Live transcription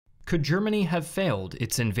Could Germany have failed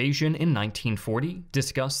its invasion in 1940?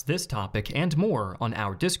 Discuss this topic and more on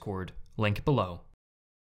our Discord, link below.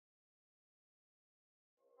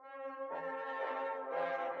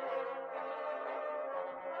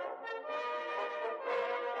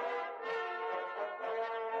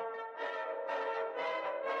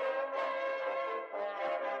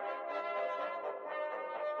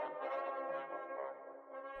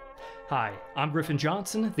 Hi, I'm Griffin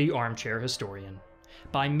Johnson, the Armchair Historian.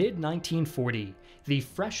 By mid-1940, the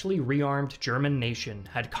freshly rearmed German nation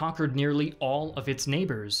had conquered nearly all of its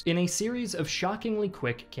neighbors in a series of shockingly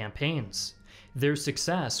quick campaigns. Their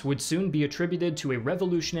success would soon be attributed to a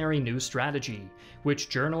revolutionary new strategy, which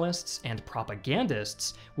journalists and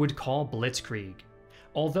propagandists would call Blitzkrieg.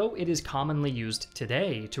 Although it is commonly used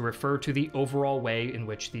today to refer to the overall way in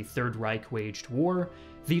which the Third Reich waged war,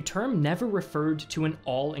 the term never referred to an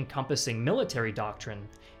all-encompassing military doctrine,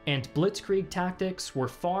 and Blitzkrieg tactics were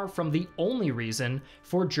far from the only reason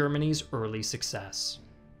for Germany's early success.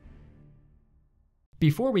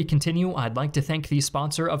 Before we continue, I'd like to thank the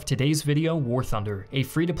sponsor of today's video, War Thunder, a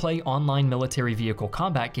free-to-play online military vehicle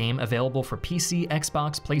combat game available for PC,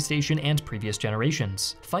 Xbox, PlayStation, and previous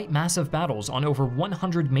generations. Fight massive battles on over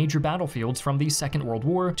 100 major battlefields from the Second World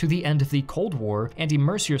War to the end of the Cold War, and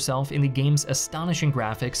immerse yourself in the game's astonishing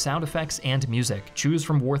graphics, sound effects, and music. Choose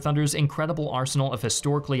from War Thunder's incredible arsenal of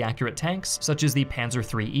historically accurate tanks, such as the Panzer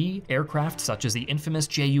IIIe, aircraft such as the infamous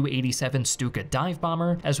Ju-87 Stuka dive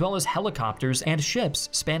bomber, as well as helicopters and ships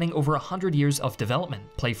spanning over 100 years of development.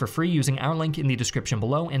 Play for free using our link in the description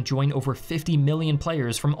below and join over 50 million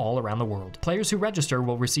players from all around the world. Players who register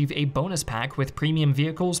will receive a bonus pack with premium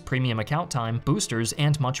vehicles, premium account time, boosters,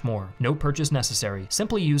 and much more. No purchase necessary.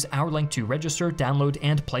 Simply use our link to register, download,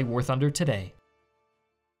 and play War Thunder today.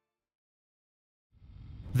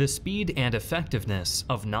 The speed and effectiveness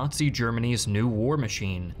of Nazi Germany's new war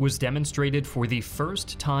machine was demonstrated for the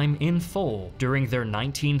first time in full during their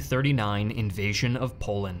 1939 invasion of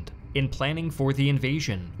Poland. In planning for the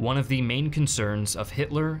invasion, one of the main concerns of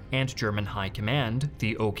Hitler and German High Command,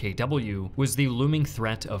 the OKW, was the looming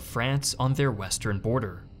threat of France on their western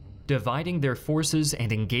border. Dividing their forces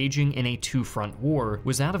and engaging in a two-front war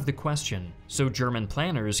was out of the question, so German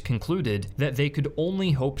planners concluded that they could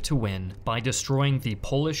only hope to win by destroying the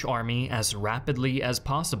Polish army as rapidly as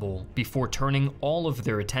possible before turning all of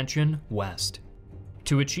their attention west.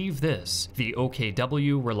 To achieve this, the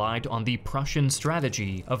OKW relied on the Prussian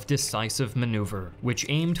strategy of decisive maneuver, which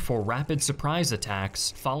aimed for rapid surprise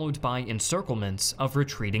attacks followed by encirclements of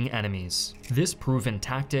retreating enemies. This proven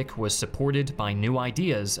tactic was supported by new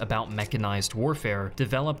ideas about mechanized warfare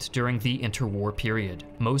developed during the interwar period,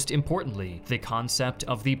 most importantly, the concept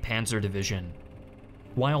of the Panzer Division.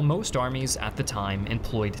 While most armies at the time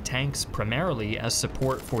employed tanks primarily as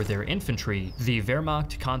support for their infantry, the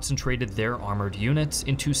Wehrmacht concentrated their armored units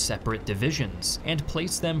into separate divisions and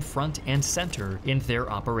placed them front and center in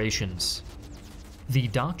their operations. The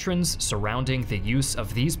doctrines surrounding the use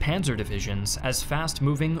of these panzer divisions as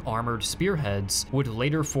fast-moving armored spearheads would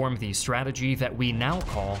later form the strategy that we now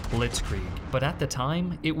call Blitzkrieg, but at the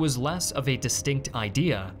time, it was less of a distinct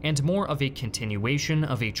idea and more of a continuation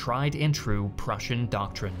of a tried-and-true Prussian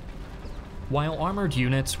doctrine. While armored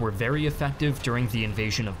units were very effective during the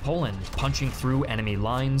invasion of Poland, punching through enemy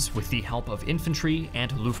lines with the help of infantry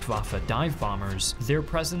and Luftwaffe dive bombers, their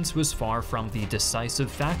presence was far from the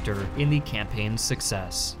decisive factor in the campaign's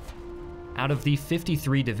success. Out of the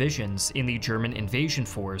 53 divisions in the German invasion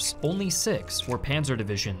force, only 6 were panzer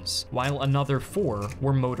divisions, while another 4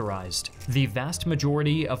 were motorized. The vast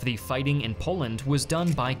majority of the fighting in Poland was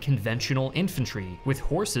done by conventional infantry, with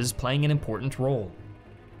horses playing an important role.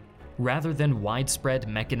 Rather than widespread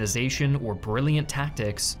mechanization or brilliant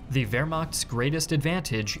tactics, the Wehrmacht's greatest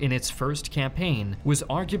advantage in its first campaign was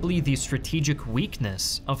arguably the strategic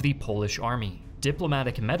weakness of the Polish army.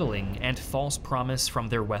 Diplomatic meddling and false promise from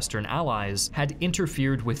their Western allies had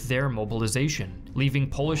interfered with their mobilization, leaving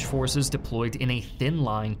Polish forces deployed in a thin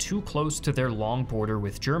line too close to their long border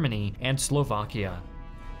with Germany and Slovakia.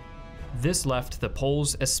 This left the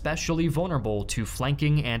Poles especially vulnerable to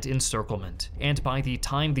flanking and encirclement, and by the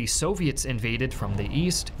time the Soviets invaded from the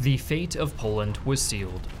east, the fate of Poland was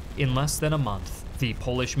sealed. In less than a month, the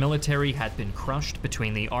Polish military had been crushed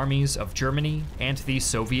between the armies of Germany and the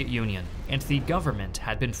Soviet Union, and the government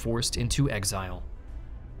had been forced into exile.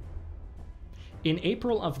 In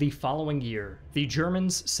April of the following year, the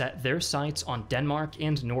Germans set their sights on Denmark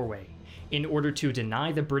and Norway in order to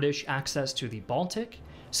deny the British access to the Baltic,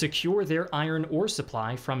 secure their iron ore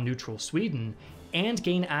supply from neutral Sweden, and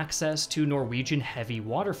gain access to Norwegian heavy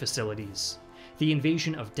water facilities. The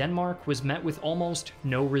invasion of Denmark was met with almost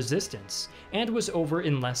no resistance, and was over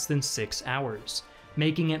in less than 6 hours,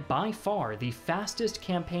 making it by far the fastest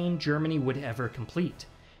campaign Germany would ever complete.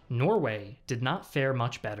 Norway did not fare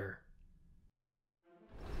much better.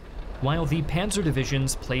 While the Panzer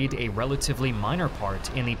divisions played a relatively minor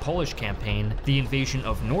part in the Polish campaign, the invasion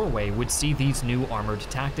of Norway would see these new armored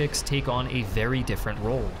tactics take on a very different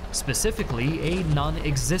role, specifically a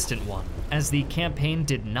non-existent one, as the campaign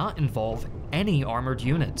did not involve any armored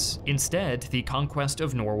units. Instead, the conquest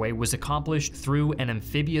of Norway was accomplished through an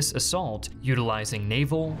amphibious assault utilizing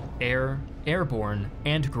naval, air, airborne,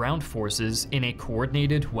 and ground forces in a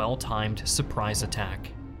coordinated, well-timed surprise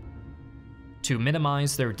attack. To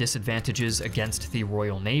minimize their disadvantages against the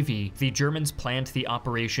Royal Navy, the Germans planned the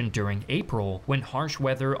operation during April, when harsh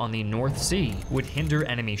weather on the North Sea would hinder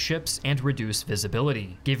enemy ships and reduce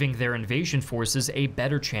visibility, giving their invasion forces a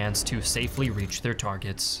better chance to safely reach their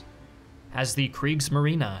targets. As the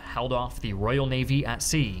Kriegsmarine held off the Royal Navy at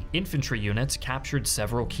sea, infantry units captured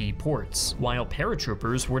several key ports, while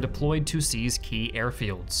paratroopers were deployed to seize key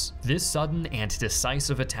airfields. This sudden and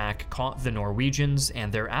decisive attack caught the Norwegians and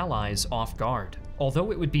their allies off guard.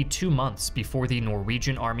 Although it would be 2 months before the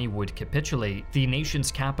Norwegian army would capitulate, the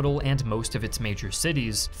nation's capital and most of its major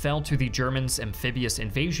cities fell to the Germans' amphibious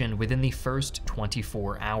invasion within the first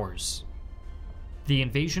 24 hours. The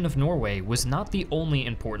invasion of Norway was not the only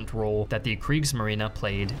important role that the Kriegsmarine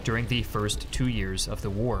played during the first 2 years of the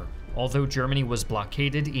war. Although Germany was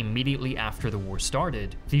blockaded immediately after the war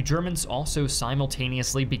started, the Germans also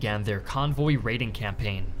simultaneously began their convoy raiding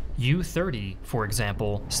campaign. U-30, for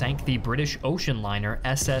example, sank the British ocean liner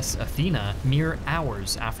SS Athena mere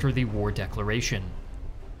hours after the war declaration.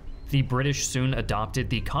 The British soon adopted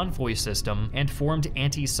the convoy system and formed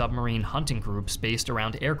anti-submarine hunting groups based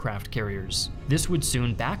around aircraft carriers. This would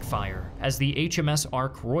soon backfire, as the HMS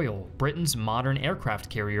Ark Royal, Britain's modern aircraft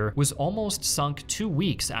carrier, was almost sunk 2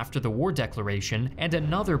 weeks after the war declaration, and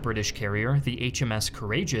another British carrier, the HMS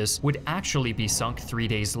Courageous, would actually be sunk 3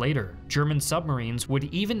 days later. German submarines would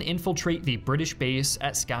even infiltrate the British base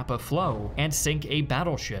at Scapa Flow and sink a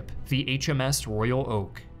battleship, the HMS Royal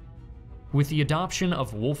Oak. With the adoption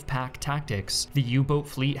of Wolfpack tactics, the U-boat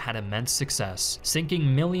fleet had immense success,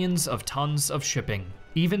 sinking millions of tons of shipping.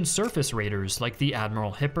 Even surface raiders like the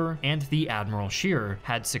Admiral Hipper and the Admiral Scheer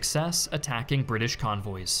had success attacking British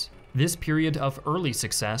convoys. This period of early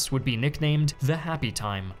success would be nicknamed the Happy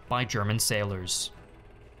Time by German sailors.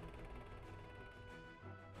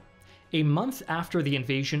 A month after the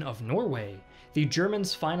invasion of Norway, the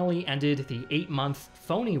Germans finally ended the 8-month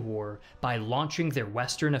phony war by launching their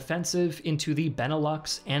western offensive into the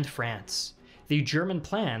Benelux and France. The German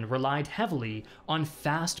plan relied heavily on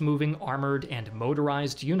fast-moving armored and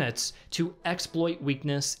motorized units to exploit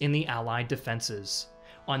weakness in the Allied defenses.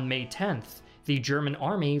 On May 10th, the German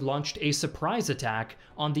army launched a surprise attack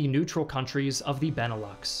on the neutral countries of the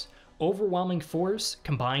Benelux. Overwhelming force,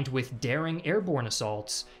 combined with daring airborne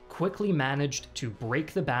assaults, quickly managed to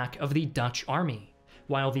break the back of the Dutch army,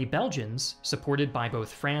 while the Belgians, supported by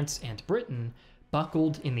both France and Britain,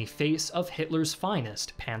 buckled in the face of Hitler's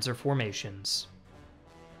finest panzer formations.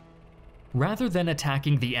 Rather than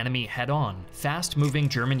attacking the enemy head-on, fast-moving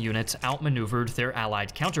German units outmaneuvered their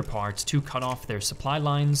Allied counterparts to cut off their supply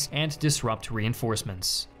lines and disrupt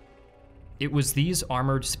reinforcements. It was these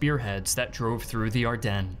armored spearheads that drove through the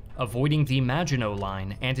Ardennes, avoiding the Maginot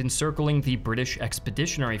Line and encircling the British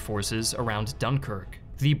expeditionary forces around Dunkirk.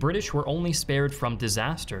 The British were only spared from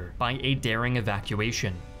disaster by a daring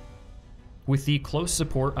evacuation. With the close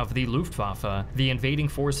support of the Luftwaffe, the invading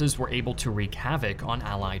forces were able to wreak havoc on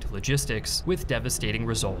Allied logistics with devastating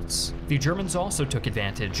results. The Germans also took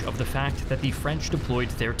advantage of the fact that the French deployed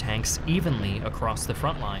their tanks evenly across the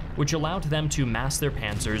front line, which allowed them to mass their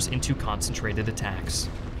panzers into concentrated attacks.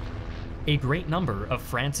 A great number of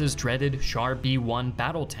France's dreaded Char B-1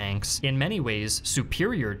 battle tanks, in many ways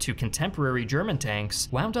superior to contemporary German tanks,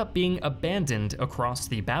 wound up being abandoned across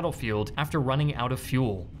the battlefield after running out of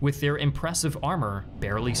fuel, with their impressive armor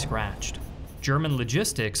barely scratched. German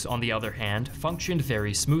logistics, on the other hand, functioned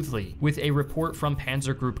very smoothly, with a report from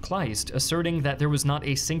Panzer Group Kleist asserting that there was not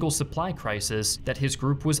a single supply crisis that his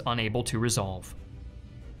group was unable to resolve.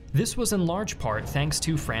 This was in large part thanks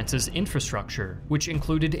to France's infrastructure, which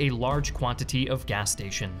included a large quantity of gas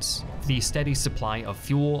stations. The steady supply of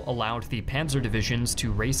fuel allowed the panzer divisions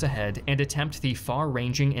to race ahead and attempt the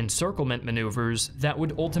far-ranging encirclement maneuvers that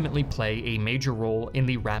would ultimately play a major role in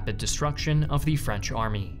the rapid destruction of the French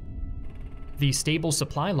army. The stable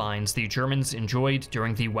supply lines the Germans enjoyed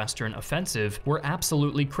during the Western Offensive were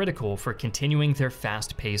absolutely critical for continuing their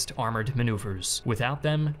fast-paced armored maneuvers. Without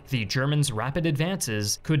them, the Germans' rapid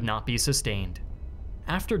advances could not be sustained.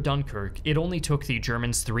 After Dunkirk, it only took the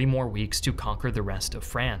Germans 3 more weeks to conquer the rest of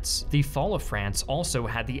France. The fall of France also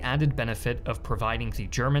had the added benefit of providing the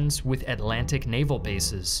Germans with Atlantic naval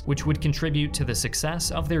bases, which would contribute to the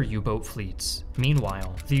success of their U-boat fleets.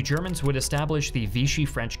 Meanwhile, the Germans would establish the Vichy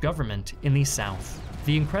French government in the south.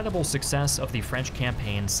 The incredible success of the French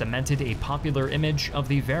campaign cemented a popular image of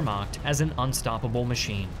the Wehrmacht as an unstoppable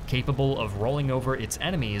machine, capable of rolling over its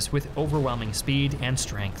enemies with overwhelming speed and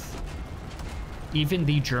strength. Even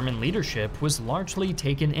the German leadership was largely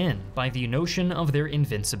taken in by the notion of their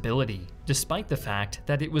invincibility, despite the fact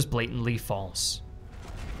that it was blatantly false.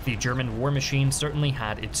 The German war machine certainly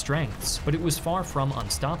had its strengths, but it was far from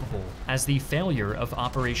unstoppable, as the failure of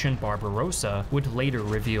Operation Barbarossa would later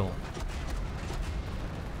reveal.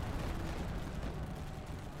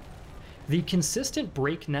 The consistent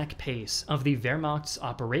breakneck pace of the Wehrmacht's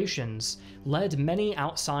operations led many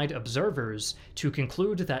outside observers to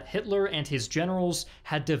conclude that Hitler and his generals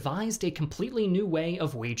had devised a completely new way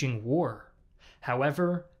of waging war.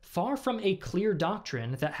 However, far from a clear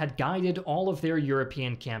doctrine that had guided all of their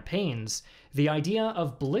European campaigns, the idea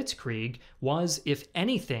of Blitzkrieg was, if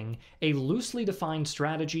anything, a loosely defined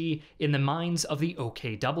strategy in the minds of the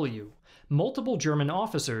OKW. Multiple German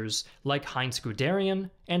officers, like Heinz Guderian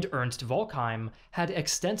and Ernst Volkheim, had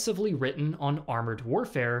extensively written on armored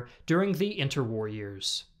warfare during the interwar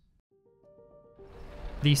years.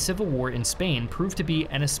 The Civil War in Spain proved to be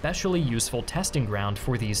an especially useful testing ground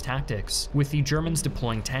for these tactics, with the Germans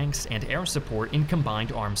deploying tanks and air support in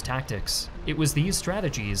combined arms tactics. It was these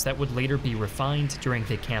strategies that would later be refined during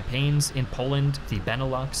the campaigns in Poland, the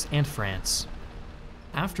Benelux, and France.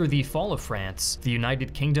 After the fall of France, the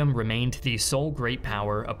United Kingdom remained the sole great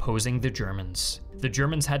power opposing the Germans. The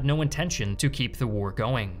Germans had no intention to keep the war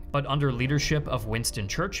going, but under leadership of Winston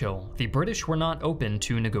Churchill, the British were not open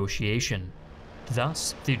to negotiation.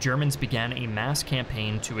 Thus, the Germans began a mass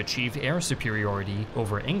campaign to achieve air superiority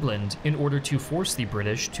over England in order to force the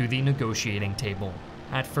British to the negotiating table.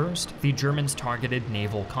 At first, the Germans targeted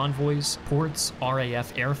naval convoys, ports,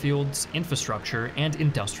 RAF airfields, infrastructure, and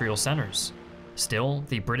industrial centers. Still,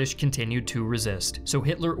 the British continued to resist, so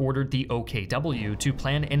Hitler ordered the OKW to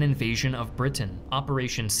plan an invasion of Britain,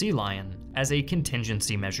 Operation Sea Lion, as a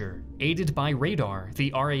contingency measure. Aided by radar,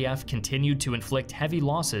 the RAF continued to inflict heavy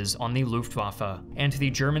losses on the Luftwaffe, and the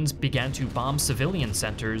Germans began to bomb civilian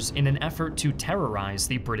centers in an effort to terrorize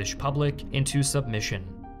the British public into submission.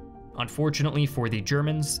 Unfortunately for the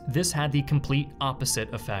Germans, this had the complete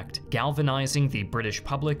opposite effect, galvanizing the British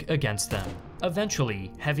public against them.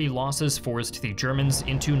 Eventually, heavy losses forced the Germans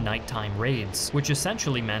into nighttime raids, which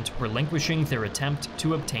essentially meant relinquishing their attempt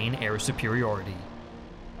to obtain air superiority.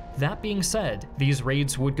 That being said, these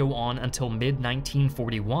raids would go on until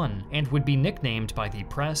mid-1941 and would be nicknamed by the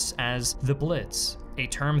press as the Blitz, a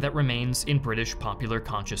term that remains in British popular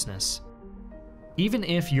consciousness. Even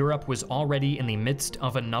if Europe was already in the midst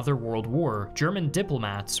of another world war, German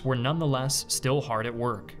diplomats were nonetheless still hard at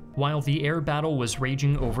work. While the air battle was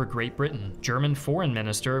raging over Great Britain, German Foreign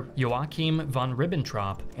Minister Joachim von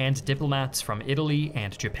Ribbentrop and diplomats from Italy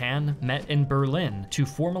and Japan met in Berlin to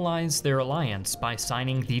formalize their alliance by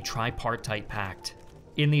signing the Tripartite Pact.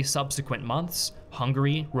 In the subsequent months,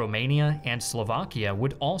 Hungary, Romania, and Slovakia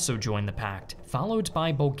would also join the pact, followed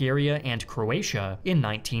by Bulgaria and Croatia in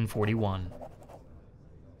 1941.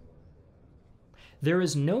 There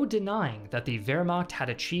is no denying that the Wehrmacht had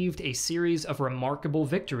achieved a series of remarkable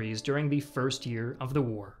victories during the first year of the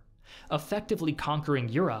war, effectively conquering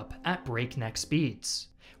Europe at breakneck speeds.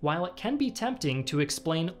 While it can be tempting to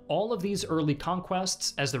explain all of these early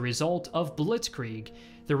conquests as the result of Blitzkrieg,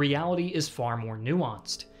 the reality is far more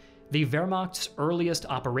nuanced. The Wehrmacht's earliest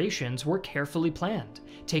operations were carefully planned,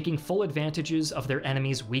 taking full advantages of their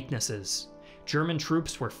enemy's weaknesses. German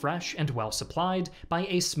troops were fresh and well supplied by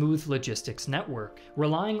a smooth logistics network,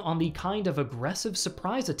 relying on the kind of aggressive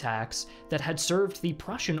surprise attacks that had served the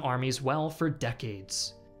Prussian armies well for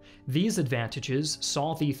decades. These advantages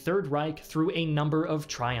saw the Third Reich through a number of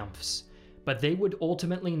triumphs, but they would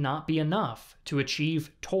ultimately not be enough to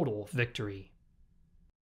achieve total victory.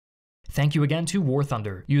 Thank you again to War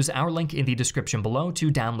Thunder. Use our link in the description below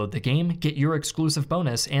to download the game, get your exclusive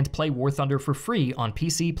bonus, and play War Thunder for free on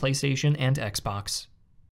PC, PlayStation, and Xbox.